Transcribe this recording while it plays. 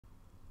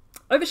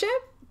Overshare?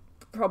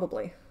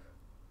 Probably.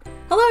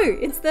 Hello,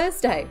 it's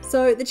Thursday.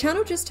 So the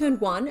channel just turned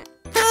 1 and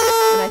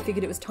I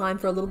figured it was time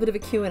for a little bit of a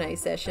Q&A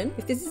session.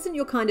 If this isn't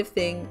your kind of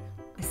thing,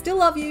 I still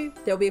love you.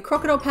 There'll be a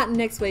crocodile pattern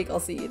next week. I'll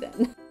see you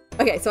then.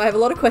 Okay, so I have a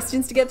lot of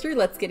questions to get through.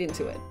 Let's get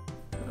into it.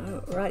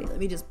 Alrighty, let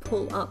me just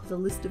pull up the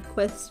list of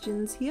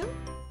questions here.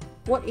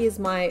 What is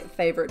my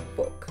favorite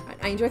book?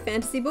 I enjoy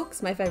fantasy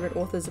books. My favorite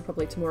authors are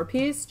probably Tamora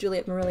Pierce,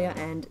 Juliet Marillier,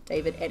 and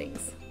David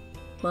Eddings.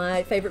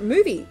 My favorite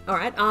movie.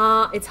 Alright,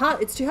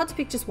 it's too hard to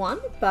pick just one,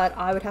 but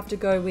I would have to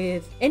go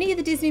with any of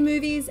the Disney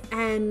movies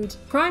and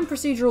crime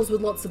procedurals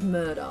with lots of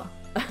murder.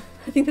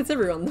 I think that's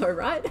everyone though,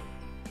 right?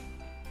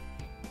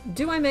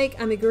 Do I make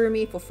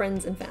amigurumi for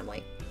friends and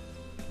family?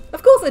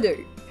 Of course I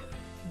do.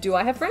 Do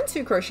I have friends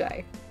who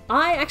crochet?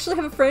 I actually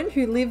have a friend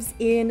who lives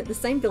in the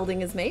same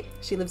building as me.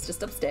 She lives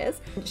just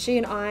upstairs. She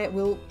and I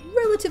will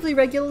relatively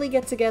regularly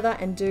get together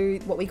and do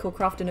what we call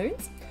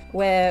crafternoons,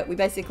 where we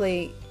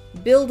basically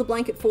build a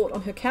blanket fort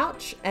on her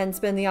couch and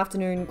spend the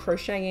afternoon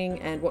crocheting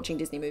and watching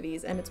Disney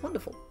movies, and it's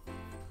wonderful.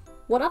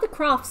 What other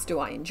crafts do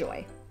I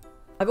enjoy?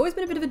 I've always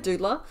been a bit of a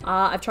doodler.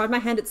 I've tried my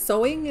hand at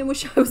sewing and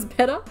wish I was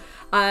better.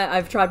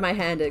 I've tried my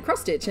hand at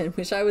cross stitch and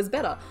wish I was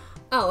better.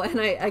 Oh,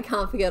 and I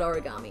can't forget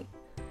origami.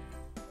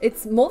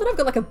 It's more that I've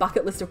got like a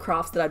bucket list of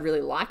crafts that I'd really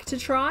like to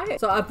try.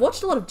 So I've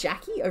watched a lot of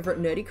Jackie over at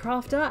Nerdy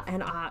Crafter,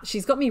 and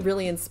she's got me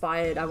really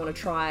inspired. I want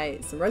to try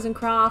some resin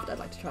craft. I'd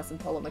like to try some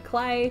polymer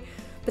clay,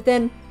 but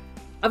then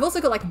I've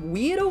also got like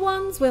weirder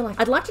ones where like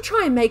I'd like to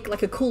try and make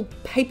like a cool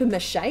paper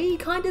mache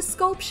kind of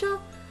sculpture.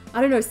 I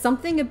don't know,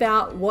 something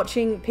about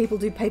watching people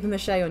do paper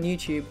mache on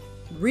YouTube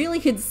really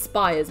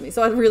inspires me.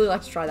 So I'd really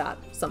like to try that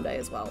someday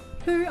as well.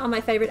 Who are my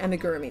favorite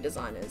amigurumi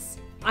designers?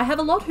 I have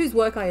a lot whose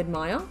work I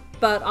admire,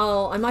 but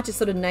I might just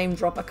sort of name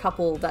drop a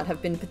couple that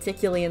have been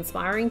particularly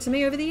inspiring to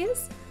me over the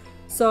years.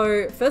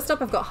 So first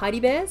up, I've got Heidi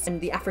Bears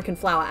and the African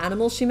flower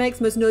animals she makes,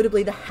 most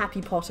notably the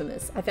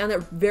Happypotamus. I found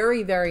that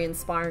very, very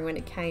inspiring when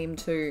it came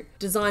to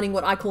designing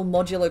what I call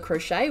modular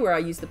crochet, where I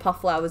use the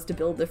puff flowers to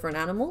build different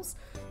animals.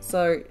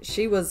 So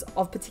she was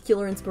of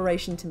particular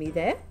inspiration to me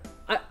there.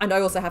 And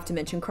I also have to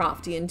mention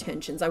Crafty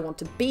Intentions. I want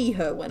to be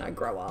her when I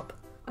grow up.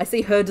 I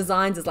see her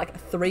designs as like a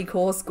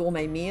 3-course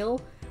gourmet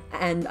meal,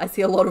 and I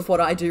see a lot of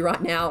what I do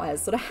right now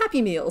as sort of happy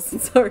meals.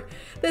 And so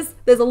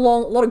there's a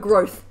lot of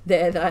growth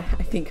there that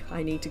I think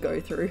I need to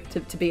go through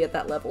to be at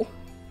that level.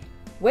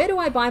 Where do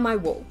I buy my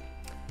wool?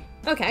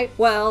 Okay,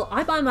 well,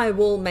 I buy my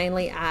wool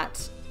mainly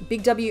at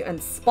Big W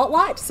and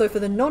Spotlight. So for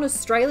the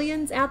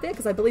non-Australians out there,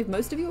 because I believe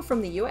most of you are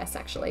from the US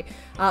actually,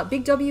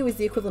 Big W is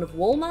the equivalent of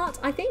Walmart,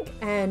 I think,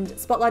 and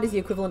Spotlight is the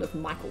equivalent of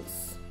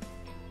Michael's.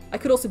 I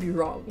could also be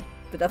wrong,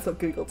 but that's what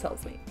Google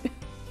tells me.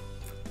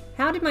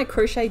 How did my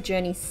crochet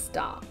journey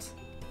start?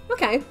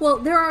 Okay, well,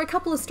 there are a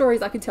couple of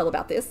stories I could tell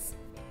about this,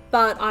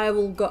 but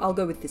I'll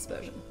go with this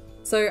version.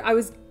 So I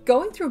was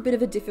going through a bit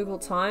of a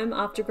difficult time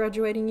after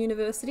graduating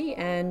university,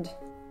 and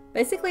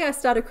basically I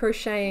started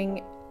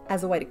crocheting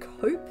as a way to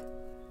cope.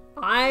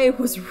 I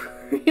was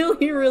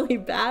really, really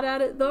bad at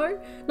it though.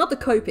 Not the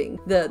coping,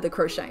 the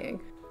crocheting.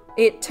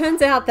 It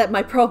turns out that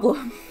my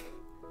problem...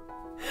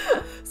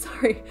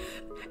 Sorry.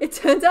 It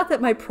turns out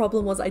that my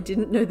problem was I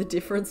didn't know the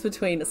difference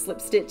between a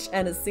slip stitch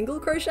and a single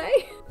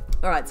crochet.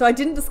 Alright, so I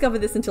didn't discover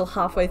this until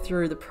halfway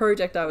through the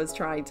project I was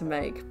trying to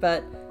make,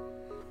 but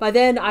by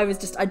then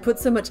I'd put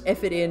so much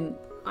effort in,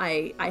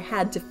 I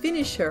had to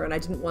finish her and I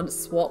didn't want to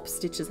swap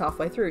stitches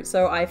halfway through,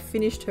 so I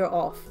finished her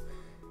off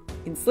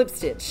in slip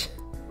stitch.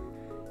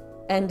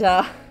 And,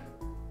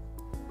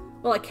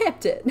 well, I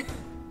kept it.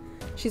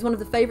 She's one of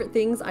the favorite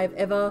things I've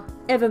ever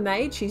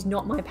made. She's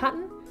not my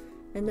pattern,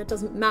 and that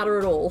doesn't matter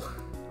at all.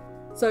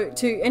 So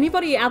to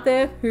anybody out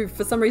there who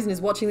for some reason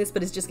is watching this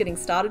but is just getting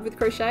started with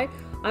crochet,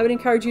 I would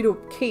encourage you to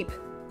keep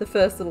the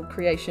first little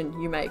creation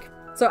you make.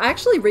 So I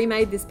actually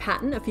remade this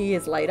pattern a few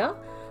years later.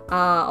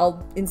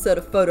 I'll insert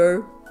a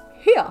photo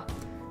here.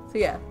 So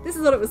yeah, this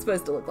is what it was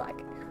supposed to look like.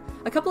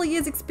 A couple of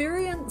years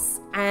experience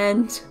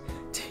and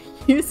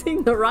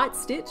using the right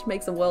stitch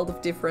makes a world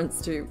of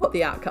difference to what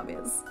the outcome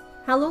is.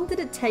 How long did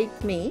it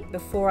take me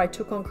before I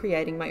took on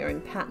creating my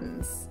own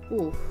patterns?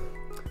 Ooh,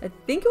 I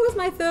think it was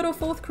my 3rd or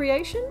 4th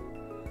creation.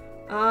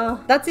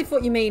 That's if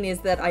what you mean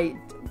is that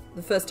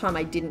the first time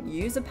I didn't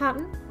use a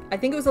pattern. I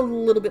think it was a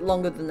little bit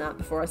longer than that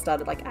before I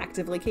started like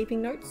actively keeping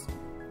notes.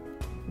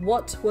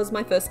 What was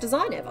my first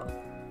design ever?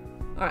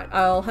 Alright,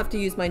 I'll have to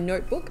use my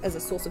notebook as a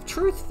source of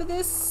truth for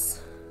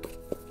this.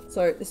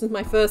 So this is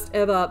my first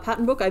ever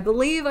pattern book. I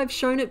believe I've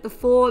shown it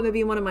before, maybe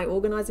in one of my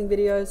organizing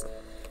videos,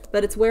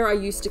 but it's where I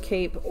used to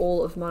keep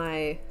all of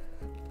my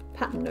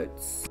pattern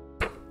notes.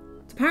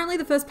 Apparently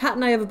the first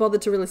pattern I ever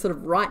bothered to really sort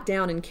of write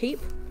down and keep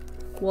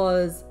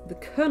was the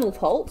kernel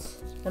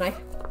pult, and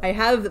I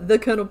have the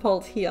kernel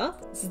pult here.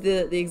 This is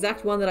the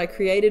exact one that I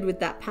created with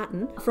that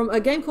pattern from a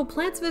game called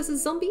Plants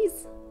vs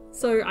Zombies.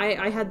 So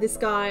I had this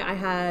guy, I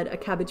had a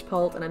cabbage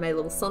pult, and I made a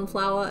little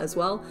sunflower as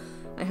well.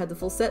 I had the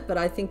full set, but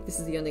I think this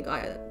is the only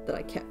guy that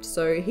I kept.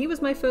 So he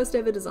was my first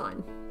ever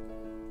design.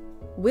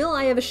 Will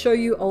I ever show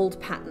you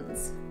old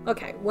patterns?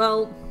 Okay,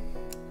 well,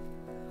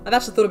 I've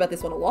actually thought about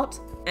this one a lot,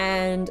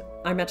 and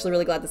I'm actually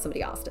really glad that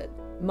somebody asked it.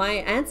 My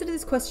answer to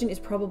this question is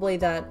probably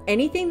that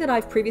anything that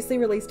I've previously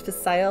released for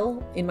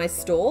sale in my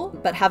store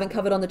but haven't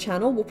covered on the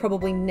channel will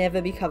probably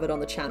never be covered on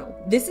the channel.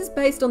 This is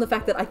based on the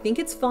fact that I think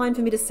it's fine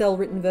for me to sell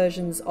written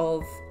versions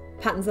of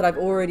patterns that I've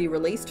already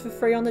released for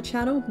free on the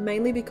channel,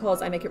 mainly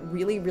because I make it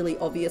really, really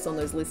obvious on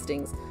those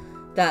listings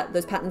that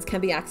those patterns can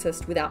be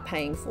accessed without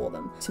paying for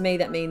them. To me,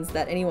 that means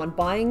that anyone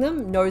buying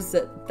them knows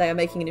that they are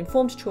making an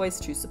informed choice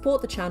to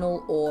support the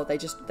channel, or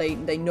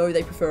they know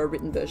they prefer a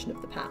written version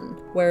of the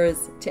pattern.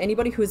 Whereas to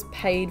anybody who has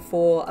paid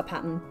for a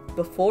pattern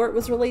before it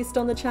was released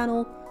on the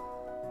channel,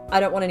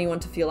 I don't want anyone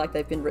to feel like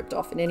they've been ripped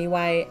off in any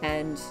way,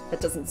 and that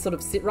doesn't sort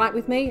of sit right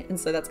with me, and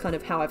so that's kind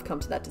of how I've come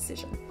to that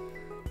decision.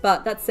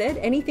 But that said,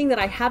 anything that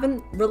I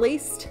haven't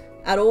released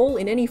at all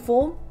in any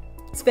form,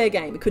 it's fair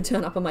game. It could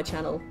turn up on my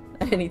channel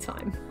at any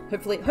time.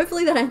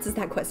 Hopefully that answers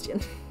that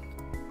question.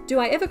 Do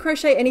I ever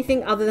crochet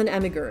anything other than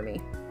amigurumi?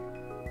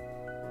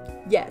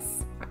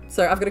 Yes.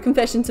 So I've got a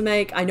confession to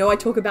make. I know I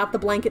talk about the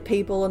blanket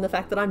people and the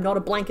fact that I'm not a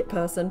blanket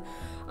person.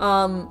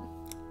 I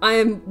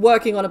am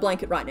working on a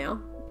blanket right now.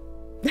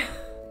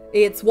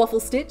 It's waffle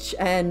stitch,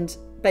 and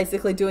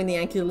basically doing the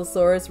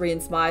Ankylosaurus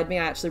re-inspired me.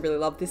 I actually really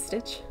love this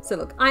stitch. So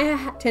look,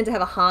 I tend to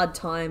have a hard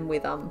time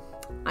with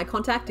eye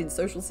contact in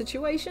social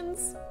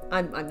situations.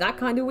 I'm that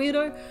kind of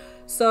weirdo.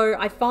 So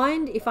I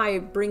find if I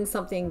bring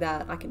something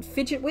that I can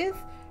fidget with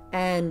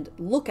and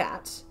look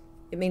at,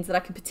 it means that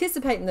I can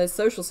participate in those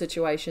social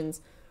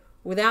situations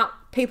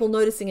without people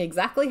noticing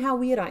exactly how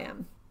weird I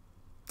am.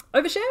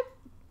 Overshare?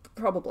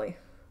 Probably.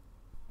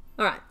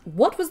 All right,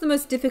 what was the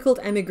most difficult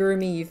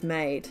amigurumi you've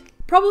made?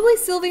 Probably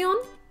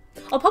Sylveon.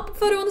 I'll pop a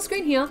photo on the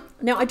screen here.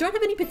 Now, I don't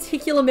have any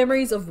particular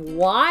memories of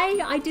why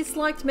I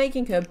disliked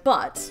making her,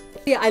 but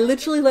yeah, I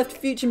literally left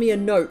future me a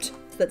note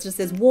that just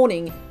says,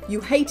 warning, you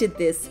hated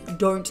this,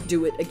 don't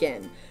do it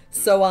again.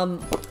 So,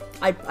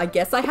 I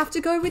guess I have to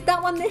go with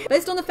that one there.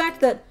 Based on the fact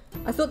that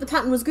I thought the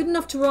pattern was good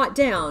enough to write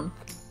down,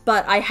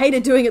 but I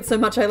hated doing it so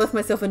much I left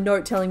myself a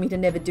note telling me to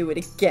never do it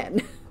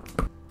again.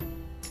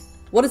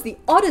 What is the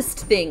oddest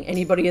thing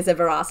anybody has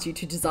ever asked you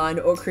to design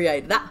or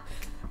create?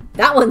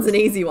 That one's an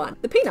easy one.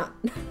 The peanut.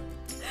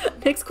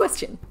 Next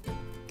question.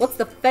 What's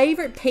the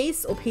favorite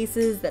piece or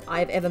pieces that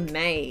I've ever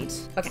made?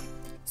 Okay,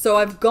 so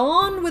I've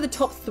gone with a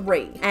top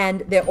 3,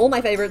 and they're all my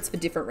favorites for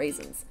different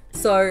reasons.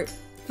 So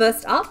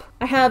first up,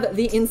 I have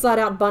the Inside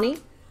Out Bunny.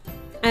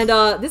 And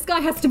this guy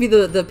has to be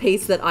the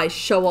piece that I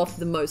show off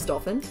the most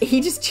often.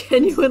 He just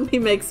genuinely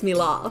makes me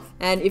laugh.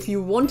 And if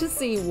you want to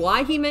see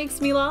why he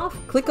makes me laugh,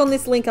 click on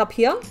this link up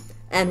here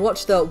and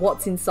watch the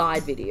What's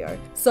Inside video.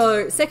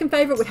 So second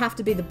favorite would have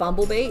to be the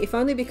bumblebee, if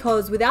only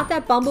because without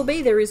that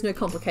bumblebee, there is no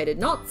complicated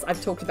knots. I've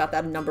talked about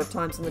that a number of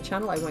times on the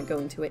channel. I won't go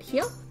into it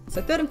here.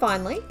 So third and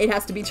finally, it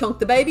has to be Chonk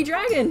the baby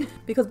dragon,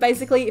 because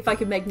basically if I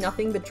could make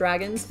nothing but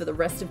dragons for the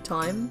rest of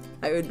time,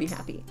 I would be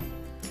happy.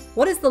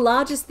 What is the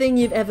largest thing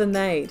you've ever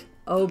made?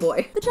 Oh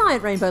boy. The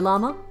giant rainbow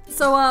llama.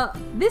 So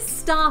this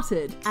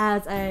started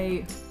as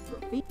a...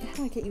 How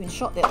do I get you in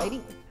shot there,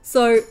 lady?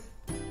 So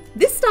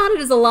this started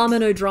as a llama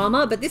no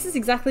drama, but this is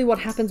exactly what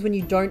happens when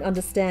you don't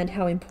understand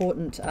how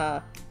important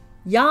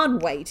yarn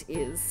weight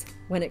is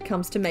when it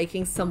comes to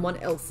making someone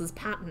else's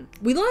pattern.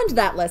 We learned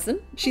that lesson.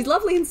 She's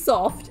lovely and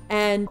soft,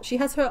 and she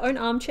has her own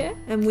armchair,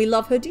 and we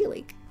love her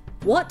dearly.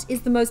 What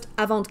is the most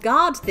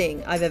avant-garde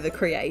thing I've ever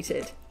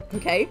created?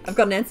 Okay, I've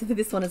got an answer for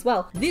this one as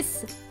well.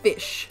 This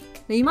fish.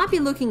 Now you might be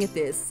looking at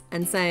this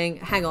and saying,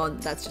 hang on,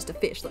 that's just a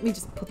fish. Let me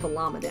just put the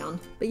llama down.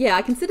 But yeah,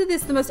 I consider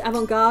this the most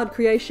avant-garde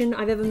creation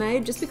I've ever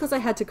made, just because I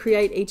had to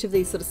create each of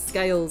these sort of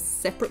scales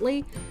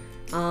separately.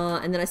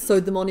 And then I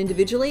sewed them on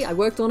individually. I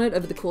worked on it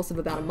over the course of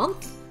about a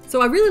month.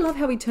 So I really love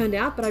how he turned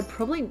out, but I'd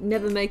probably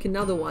never make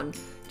another one,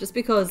 just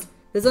because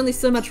there's only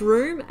so much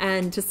room,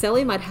 and to sell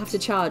him, I'd have to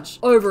charge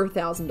over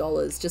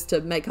 $1,000 just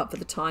to make up for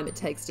the time it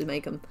takes to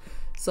make him.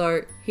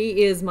 So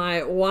he is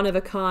my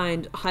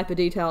one-of-a-kind,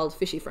 hyper-detailed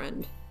fishy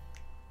friend.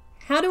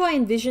 How do I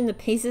envision the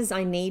pieces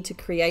I need to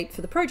create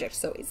for the project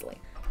so easily?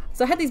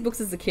 So I had these books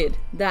as a kid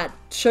that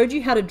showed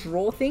you how to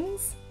draw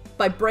things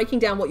by breaking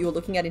down what you were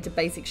looking at into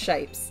basic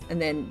shapes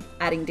and then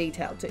adding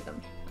detail to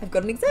them. I've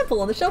got an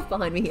example on the shelf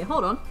behind me here,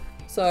 hold on.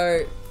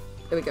 So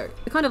there we go.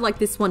 Kind of like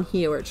this one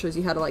here where it shows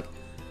you how to like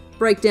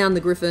break down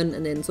the griffin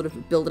and then sort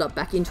of build it up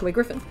back into a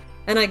griffin.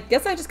 And I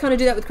guess I just kind of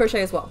do that with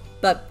crochet as well.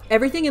 But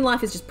everything in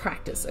life is just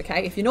practice,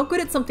 okay? If you're not good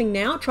at something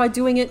now, try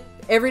doing it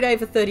every day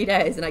for 30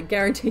 days and I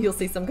guarantee you'll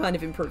see some kind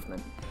of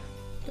improvement.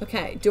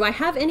 Okay, do I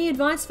have any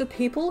advice for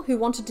people who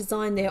want to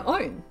design their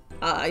own?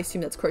 I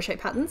assume that's crochet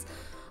patterns.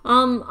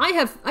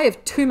 I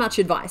have too much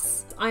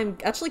advice. I'm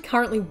actually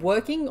currently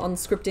working on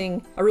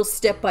scripting a real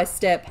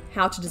step-by-step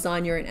how to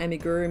design your own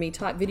amigurumi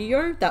type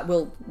video that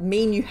will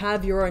mean you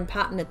have your own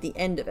pattern at the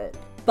end of it.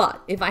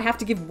 But if I have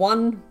to give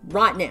one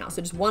right now,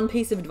 so just one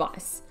piece of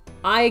advice,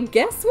 I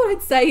guess what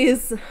I'd say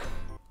is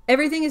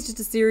everything is just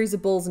a series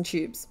of balls and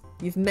tubes.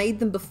 You've made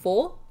them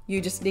before, you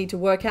just need to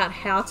work out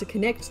how to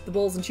connect the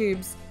balls and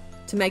tubes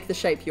to make the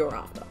shape you're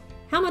after.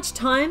 How much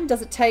time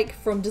does it take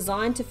from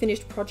design to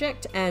finished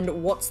project,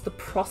 and what's the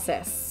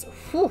process?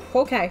 Whew,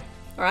 okay.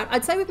 All right,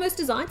 I'd say with most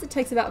designs, it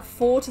takes about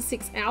 4 to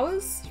 6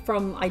 hours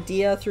from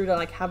idea through to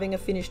like having a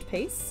finished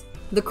piece.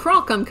 The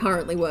croc I'm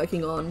currently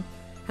working on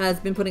has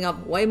been putting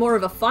up way more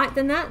of a fight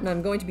than that, and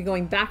I'm going to be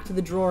going back to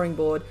the drawing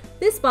board.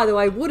 This, by the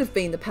way, would have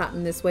been the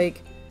pattern this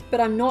week, but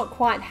I'm not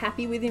quite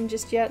happy with him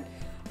just yet.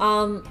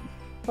 What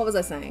was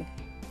I saying?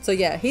 So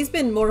yeah, he's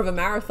been more of a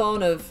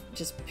marathon of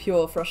just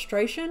pure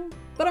frustration,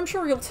 but I'm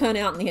sure he'll turn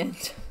out in the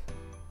end.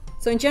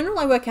 So in general,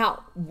 I work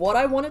out what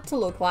I want it to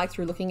look like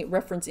through looking at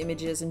reference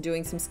images and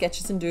doing some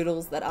sketches and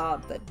doodles that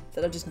are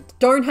just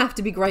don't have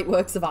to be great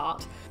works of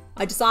art.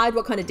 I decide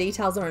what kind of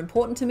details are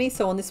important to me.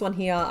 So on this one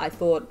here, I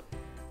thought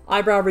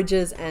eyebrow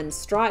ridges and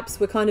stripes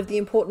were kind of the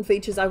important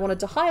features I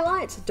wanted to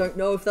highlight. Don't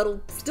know if that'll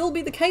still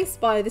be the case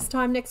by this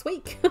time next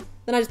week.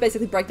 Then I just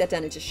basically break that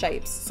down into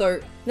shapes.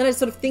 So then I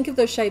sort of think of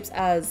those shapes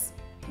as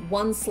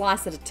one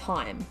slice at a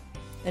time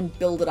and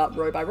build it up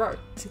row by row.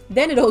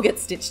 Then it all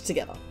gets stitched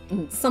together.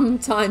 And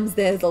sometimes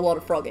there's a lot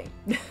of frogging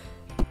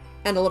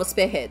and a lot of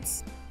spare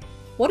heads.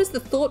 What is the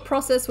thought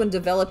process when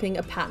developing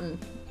a pattern?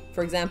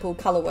 For example,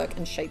 color work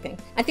and shaping.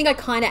 I think I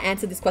kind of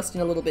answered this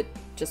question a little bit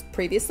just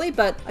previously,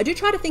 but I do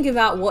try to think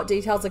about what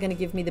details are going to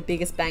give me the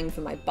biggest bang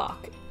for my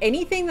buck.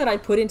 Anything that I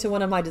put into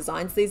one of my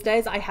designs these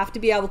days, I have to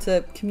be able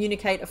to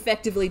communicate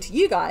effectively to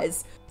you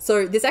guys.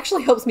 So this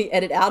actually helps me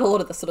edit out a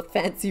lot of the sort of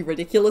fancy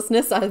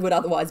ridiculousness I would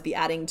otherwise be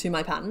adding to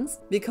my patterns,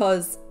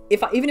 because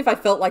even if I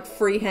felt like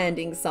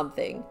freehanding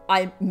something,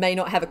 I may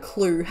not have a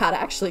clue how to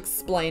actually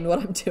explain what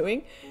I'm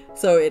doing.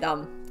 So it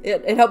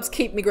helps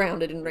keep me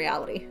grounded in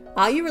reality.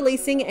 Are you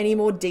releasing any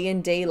more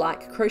D&D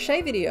like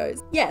crochet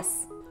videos?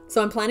 Yes.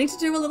 So I'm planning to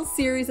do a little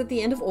series at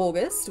the end of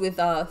August with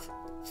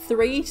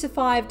 3 to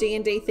 5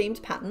 D&D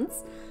themed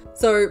patterns.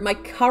 So my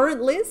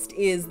current list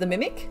is the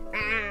Mimic.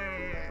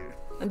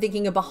 I'm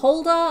thinking a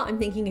Beholder, I'm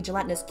thinking a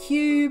gelatinous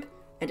cube,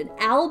 and an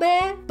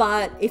owlbear.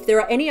 But if there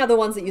are any other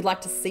ones that you'd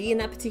like to see in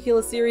that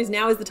particular series,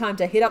 now is the time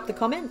to hit up the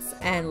comments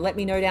and let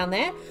me know down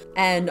there,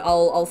 and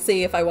I'll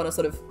see if I want to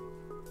sort of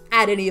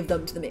add any of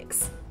them to the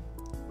mix.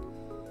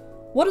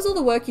 What is all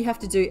the work you have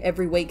to do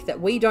every week that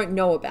we don't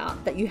know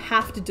about that you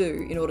have to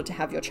do in order to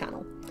have your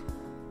channel?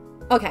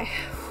 Okay,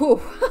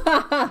 whew.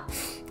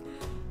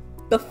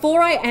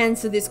 Before I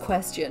answer this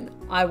question,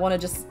 I want to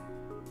just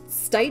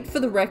state for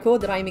the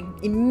record that I'm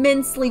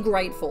immensely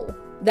grateful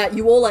that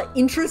you all are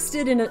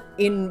interested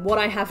in what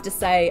I have to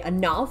say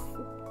enough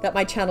that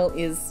my channel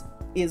is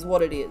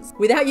what it is.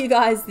 Without you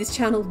guys, this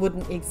channel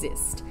wouldn't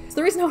exist. So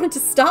the reason I wanted to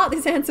start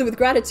this answer with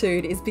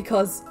gratitude is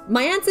because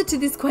my answer to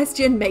this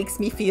question makes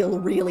me feel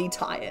really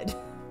tired.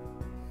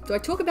 Do I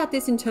talk about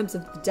this in terms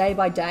of day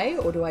by day,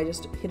 or do I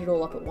just hit it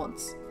all up at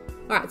once?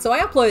 All right, so I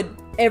upload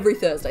every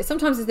Thursday.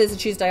 Sometimes there's a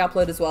Tuesday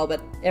upload as well, but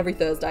every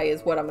Thursday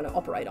is what I'm going to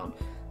operate on.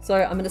 So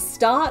I'm going to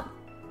start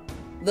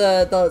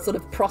the sort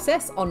of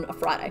process on a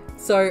Friday.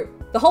 So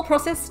the whole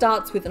process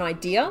starts with an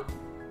idea.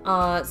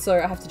 So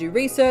I have to do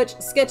research,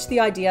 sketch the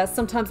idea.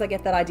 Sometimes I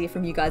get that idea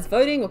from you guys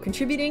voting or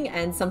contributing,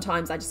 and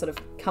sometimes I just sort of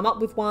come up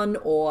with one,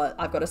 or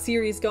I've got a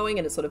series going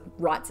and it sort of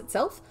writes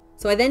itself.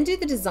 So I then do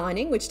the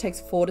designing, which takes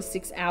 4 to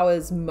 6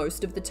 hours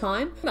most of the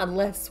time,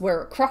 unless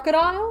we're a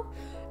crocodile.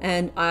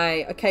 And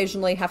I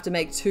occasionally have to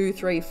make 2,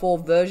 3, 4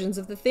 versions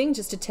of the thing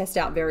just to test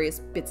out various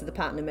bits of the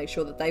pattern and make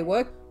sure that they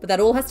work. But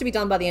that all has to be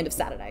done by the end of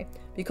Saturday,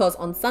 because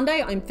on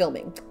Sunday I'm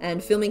filming,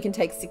 and filming can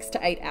take 6 to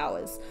 8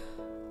 hours.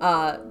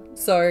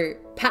 So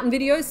pattern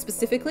videos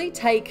specifically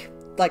take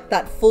like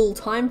that full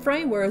time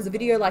frame, whereas a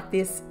video like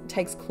this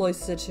takes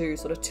closer to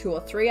sort of 2 or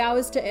 3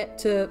 hours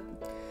to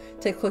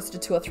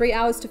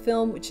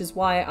film, which is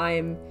why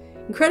I'm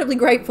incredibly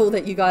grateful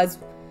that you guys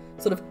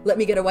sort of let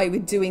me get away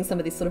with doing some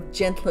of this sort of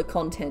gentler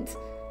content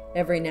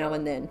every now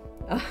and then,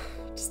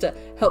 just to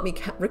help me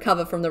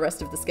recover from the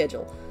rest of the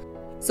schedule.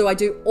 So I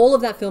do all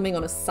of that filming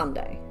on a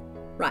Sunday.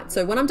 Right,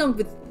 so when I'm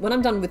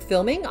done with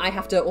filming, I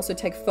have to also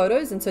take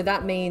photos, and so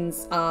that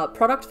means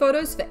product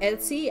photos for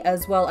Etsy,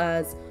 as well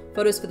as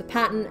photos for the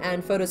pattern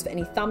and photos for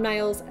any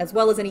thumbnails, as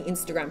well as any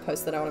Instagram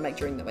posts that I want to make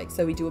during the week.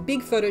 So we do a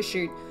big photo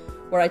shoot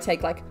where I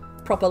take like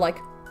proper like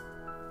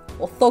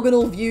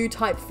orthogonal view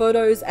type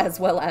photos, as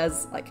well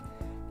as like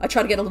I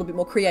try to get a little bit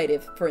more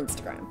creative for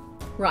Instagram.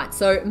 Right,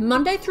 so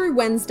Monday through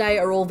Wednesday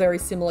are all very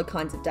similar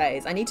kinds of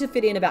days. I need to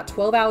fit in about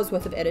 12 hours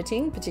worth of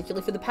editing,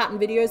 particularly for the pattern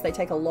videos. They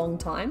take a long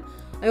time.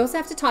 I also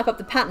have to type up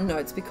the pattern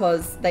notes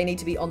because they need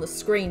to be on the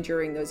screen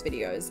during those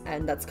videos,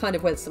 and that's kind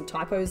of where some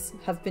typos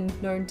have been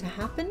known to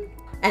happen.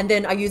 And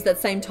then I use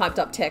that same typed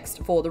up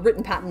text for the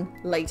written pattern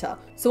later.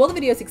 So while the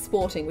video is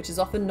exporting, which is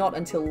often not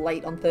until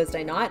late on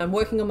Thursday night, I'm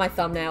working on my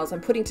thumbnails. I'm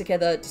putting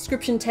together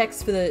description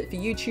text for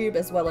YouTube,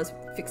 as well as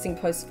fixing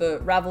posts for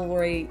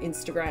Ravelry,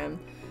 Instagram,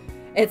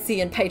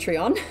 Etsy, and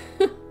Patreon.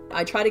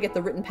 I try to get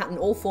the written pattern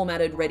all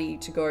formatted, ready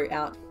to go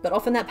out, but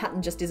often that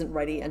pattern just isn't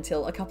ready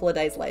until a couple of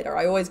days later.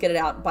 I always get it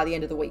out by the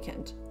end of the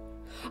weekend.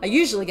 I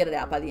usually get it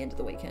out by the end of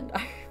the weekend.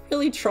 I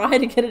really try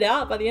to get it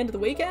out by the end of the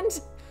weekend.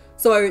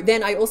 So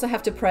then I also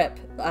have to prep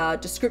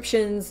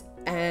descriptions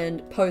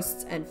and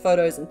posts and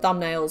photos and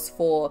thumbnails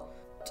for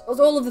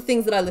all of the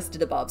things that I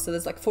listed above. So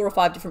there's like 4 or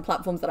 5 different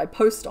platforms that I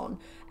post on.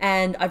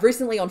 And I've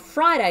recently on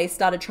Friday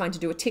started trying to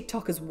do a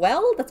TikTok as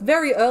well. That's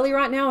very early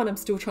right now and I'm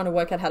still trying to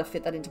work out how to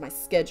fit that into my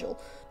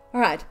schedule. All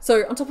right,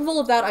 so on top of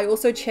all of that, I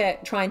also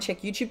try and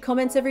check YouTube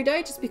comments every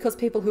day, just because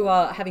people who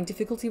are having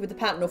difficulty with the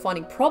pattern or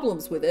finding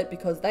problems with it,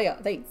 because they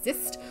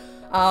exist,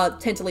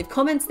 tend to leave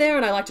comments there,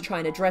 and I like to try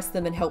and address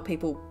them and help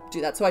people do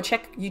that. So I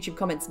check YouTube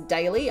comments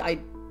daily. I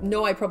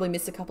know I probably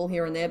miss a couple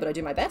here and there, but I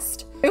do my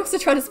best. I also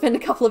try to spend a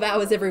couple of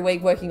hours every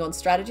week working on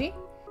strategy,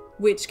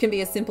 which can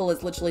be as simple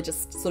as literally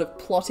just sort of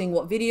plotting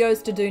what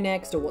videos to do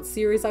next, or what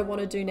series I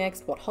want to do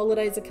next, what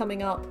holidays are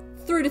coming up,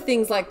 through to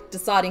things like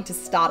deciding to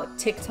start a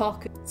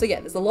TikTok. So yeah,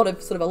 there's a lot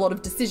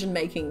of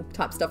decision-making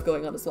type stuff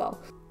going on as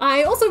well.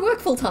 I also work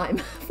full-time,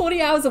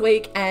 40 hours a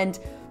week, and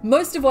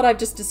most of what I've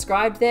just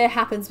described there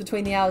happens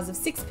between the hours of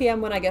 6 p.m.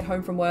 when I get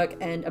home from work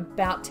and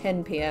about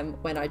 10 p.m.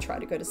 when I try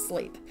to go to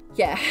sleep.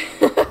 Yeah.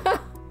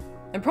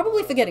 I'm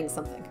probably forgetting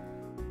something.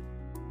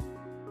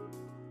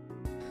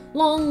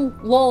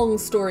 Long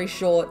story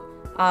short,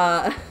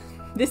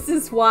 this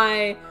is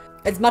why,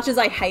 as much as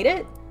I hate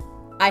it,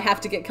 I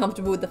have to get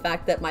comfortable with the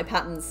fact that my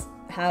patterns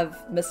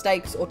have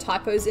mistakes or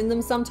typos in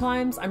them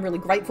sometimes. I'm really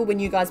grateful when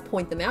you guys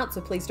point them out,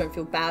 so please don't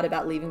feel bad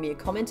about leaving me a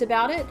comment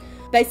about it.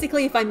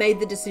 Basically, if I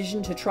made the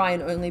decision to try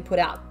and only put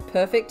out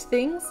perfect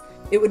things,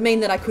 it would mean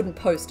that I couldn't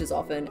post as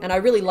often, and I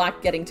really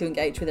like getting to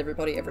engage with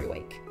everybody every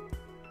week.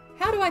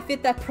 How do I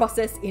fit that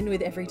process in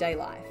with everyday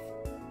life?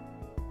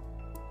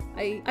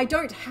 I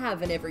don't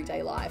have an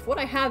everyday life. What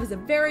I have is a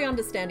very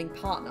understanding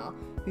partner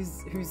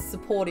who's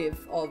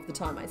supportive of the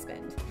time I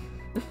spend.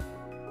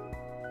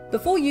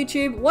 Before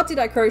YouTube, what did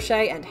I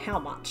crochet and how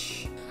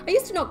much? I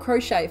used to not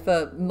crochet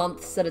for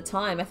months at a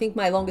time. I think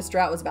my longest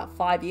drought was about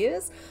 5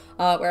 years,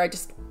 where I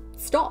just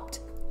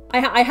stopped.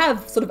 I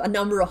have sort of a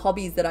number of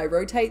hobbies that I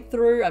rotate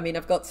through. I mean,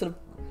 I've got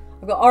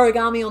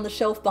origami on the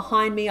shelf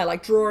behind me. I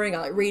like drawing, I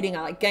like reading,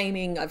 I like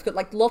gaming. I've got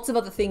like lots of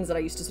other things that I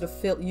used to sort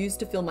of use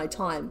to fill my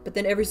time. But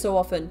then every so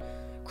often,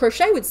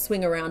 crochet would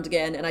swing around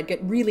again and I'd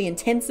get really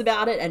intense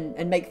about it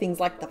and make things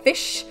like the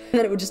fish, and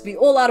then it would just be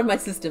all out of my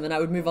system and I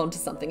would move on to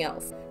something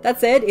else. That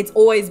said, it's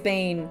always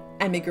been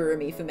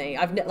amigurumi for me.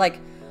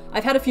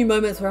 I've had a few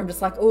moments where I'm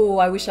just like, oh,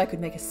 I wish I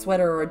could make a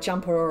sweater or a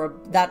jumper or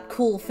that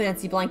cool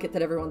fancy blanket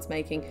that everyone's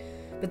making.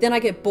 But then I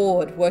get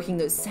bored working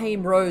those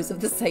same rows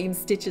of the same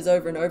stitches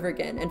over and over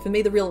again. And for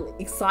me, the real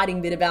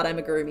exciting bit about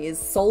amigurumi is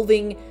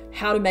solving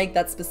how to make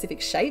that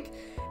specific shape,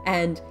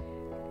 and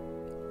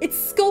it's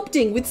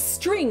sculpting with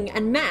string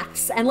and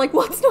maths, and like,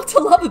 what's not to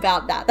love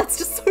about that? That's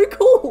just so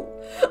cool.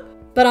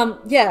 But I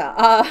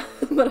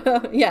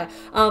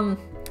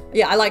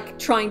like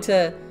trying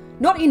to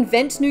not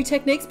invent new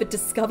techniques, but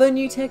discover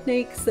new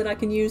techniques that I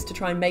can use to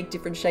try and make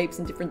different shapes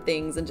and different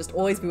things, and just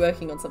always be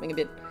working on something a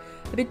bit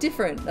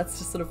different. That's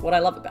just sort of what I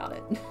love about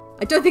it.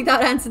 I don't think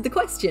that answered the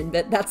question,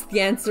 but that's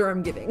the answer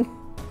I'm giving.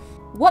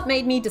 What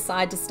made me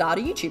decide to start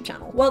a YouTube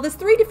channel? Well, there's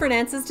 3 different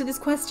answers to this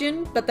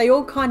question, but they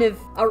all kind of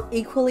are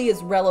equally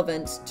as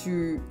relevant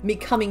to me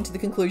coming to the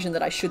conclusion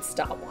that I should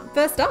start one.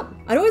 First up,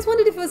 I'd always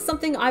wondered if it was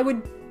something I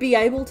would be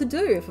able to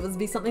do, if it would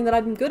be something that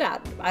I'd been good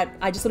at.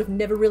 I just sort of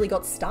never really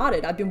got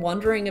started. I've been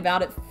wondering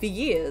about it for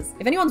years.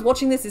 If anyone's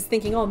watching this is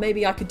thinking, oh,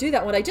 maybe I could do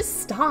that one day,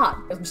 just start.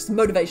 I'm just a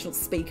motivational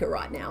speaker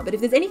right now. But if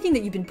there's anything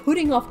that you've been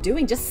putting off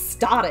doing, just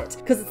start it,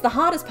 because it's the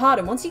hardest part.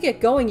 And once you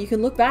get going, you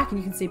can look back and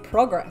you can see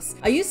progress.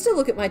 I used to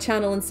look at my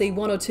channel and see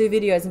 1 or 2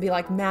 videos and be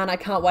like, man, I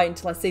can't wait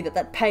until I see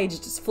that page is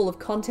just full of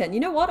content.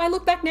 You know what? I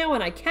look back now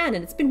and I can,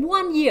 and it's been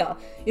 1 year.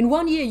 In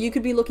 1 year, you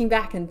could be looking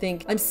back and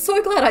think, I'm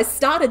so glad I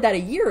started that a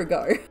year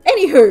ago.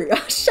 Anywho,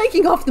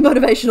 shaking off the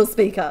motivational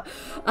speaker.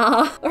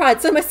 All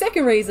right, so my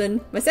second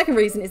reason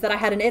is that I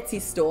had an Etsy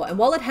store, and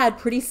while it had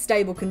pretty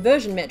stable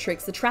conversion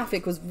metrics, the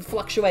traffic was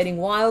fluctuating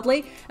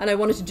wildly, and I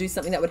wanted to do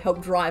something that would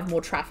help drive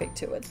more traffic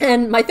to it.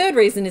 And my third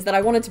reason is that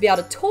I wanted to be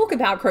able to talk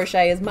about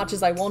crochet as much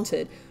as I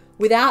wanted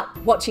without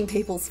watching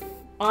people's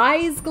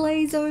eyes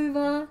glaze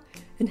over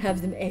and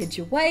have them edge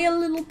away a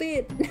little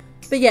bit.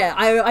 But yeah,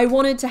 I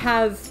wanted to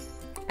have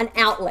an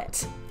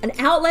outlet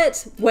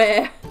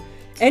where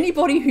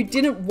anybody who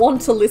didn't want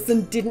to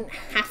listen didn't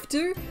have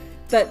to,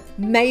 but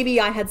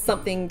maybe I had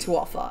something to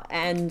offer.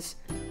 And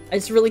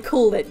it's really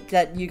cool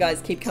that you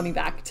guys keep coming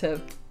back to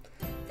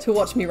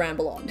watch me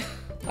ramble on.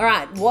 All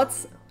right,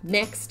 what's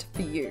next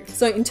for you?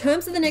 So in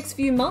terms of the next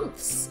few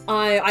months,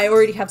 I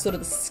already have sort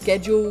of the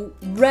schedule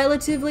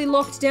relatively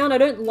locked down. I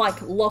don't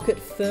like lock it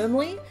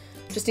firmly,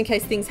 just in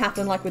case things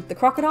happen like with the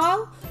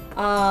crocodile.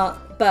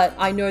 But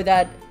I know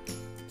that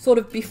sort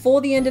of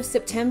before the end of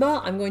September,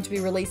 I'm going to be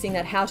releasing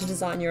that how to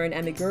design your own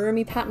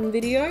amigurumi pattern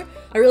video.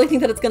 I really think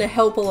that it's going to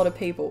help a lot of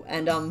people,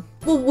 and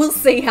we'll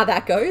see how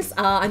that goes.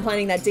 I'm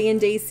planning that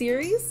D&D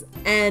series,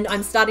 and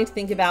I'm starting to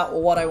think about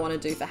what I want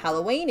to do for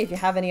Halloween. If you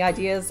have any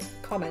ideas,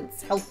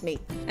 comments, help me.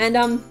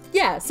 And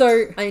yeah,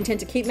 so I intend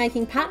to keep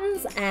making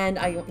patterns, and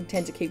I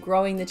intend to keep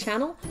growing the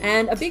channel.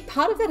 And a big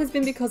part of that has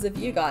been because of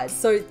you guys.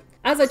 So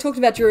as I talked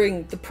about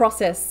during the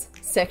process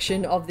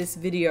section of this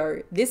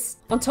video. This,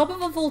 on top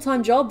of a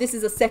full-time job, this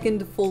is a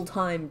second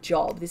full-time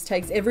job. This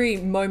takes every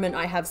moment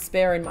I have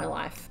spare in my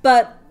life.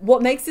 But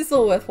what makes this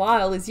all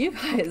worthwhile is you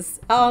guys.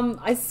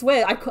 I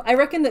swear, I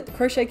reckon that the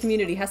crochet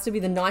community has to be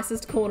the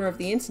nicest corner of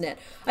the internet.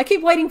 I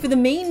keep waiting for the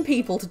mean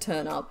people to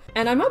turn up,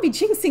 and I might be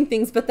jinxing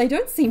things, but they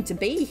don't seem to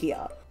be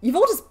here. You're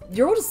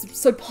all just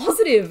so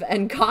positive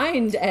and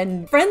kind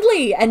and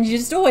friendly, and you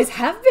just always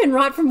have been,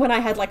 right from when I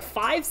had like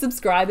 5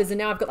 subscribers and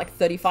now I've got like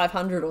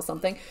 3,500 or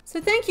something.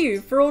 So thank you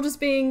for all just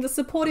being the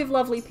supportive,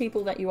 lovely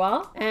people that you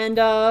are. And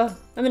I'm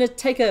gonna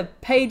take a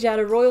page out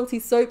of Royalty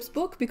Soap's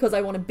book because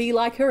I want to be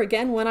like her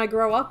again when I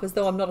grow up, as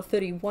though I'm not a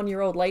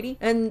 31-year-old lady,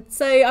 and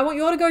say I want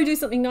you all to go do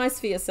something nice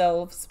for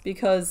yourselves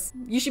because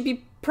you should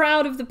be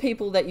proud of the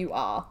people that you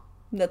are.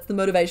 That's the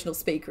motivational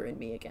speaker in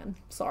me again.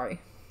 Sorry.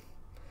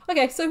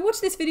 Okay, so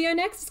watch this video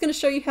next. It's going to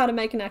show you how to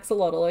make an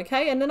axolotl,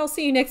 okay? And then I'll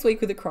see you next week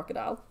with a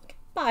crocodile. Okay,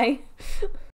 bye.